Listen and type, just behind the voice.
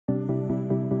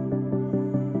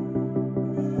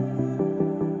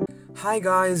Hi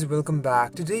guys, welcome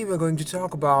back. Today we're going to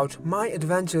talk about my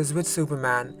adventures with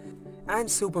Superman and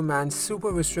Superman's super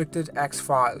restricted X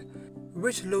file,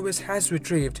 which Lois has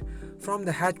retrieved from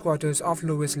the headquarters of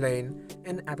Loislane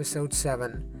in episode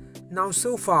 7. Now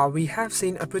so far we have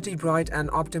seen a pretty bright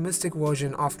and optimistic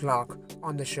version of Clark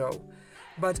on the show,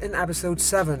 but in episode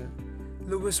 7,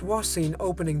 Lois was seen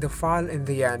opening the file in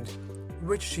the end,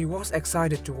 which she was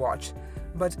excited to watch,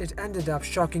 but it ended up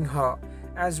shocking her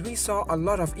as we saw a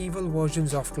lot of evil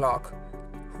versions of Clark,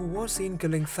 who was seen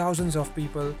killing thousands of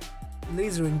people,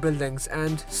 lasering buildings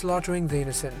and slaughtering the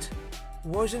innocent.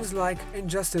 Versions like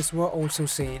Injustice were also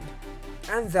seen.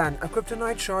 And then a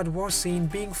Kryptonite shard was seen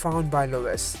being found by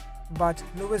Lois, but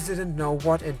Lois didn't know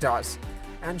what it does,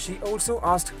 and she also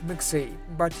asked Mxyzptlk,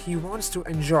 but he wants to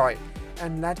enjoy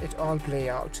and let it all play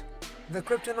out. The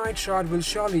Kryptonite shard will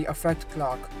surely affect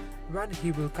Clark when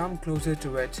he will come closer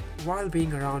to it while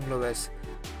being around Lois.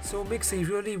 So Mxyzptlk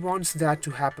really wants that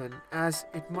to happen, as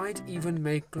it might even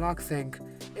make Clark think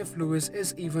if Lois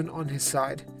is even on his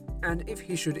side, and if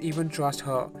he should even trust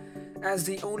her, as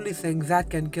the only thing that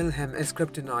can kill him is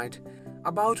Kryptonite,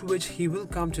 about which he will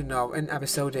come to know in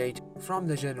episode 8 from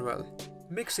the General.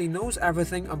 Mxyzptlk knows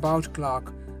everything about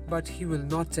Clark, but he will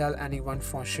not tell anyone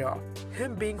for sure.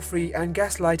 Him being free and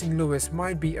gaslighting Lois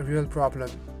might be a real problem,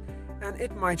 and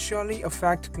it might surely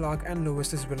affect Clark and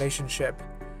Lois's relationship,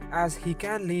 as he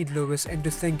can lead Lois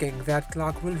into thinking that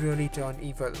Clark will really turn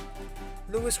evil.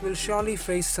 Lois will surely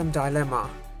face some dilemma,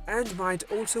 and might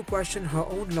also question her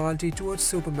own loyalty towards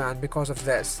Superman because of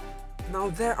this. Now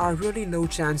there are really low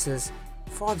chances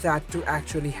for that to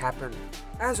actually happen,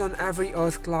 as on every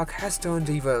Earth Clark has turned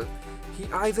evil. He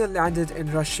either landed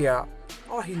in Russia,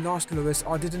 or he lost Lois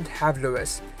or didn't have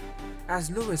Lois,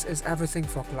 as Lois is everything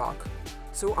for Clark.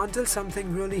 So until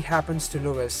something really happens to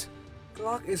Lois,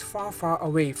 Clark is far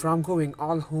away from going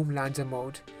all Homelander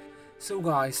mode. So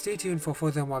guys, stay tuned for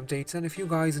further updates, and if you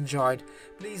guys enjoyed,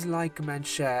 please like, comment,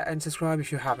 share and subscribe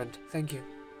if you haven't. Thank you.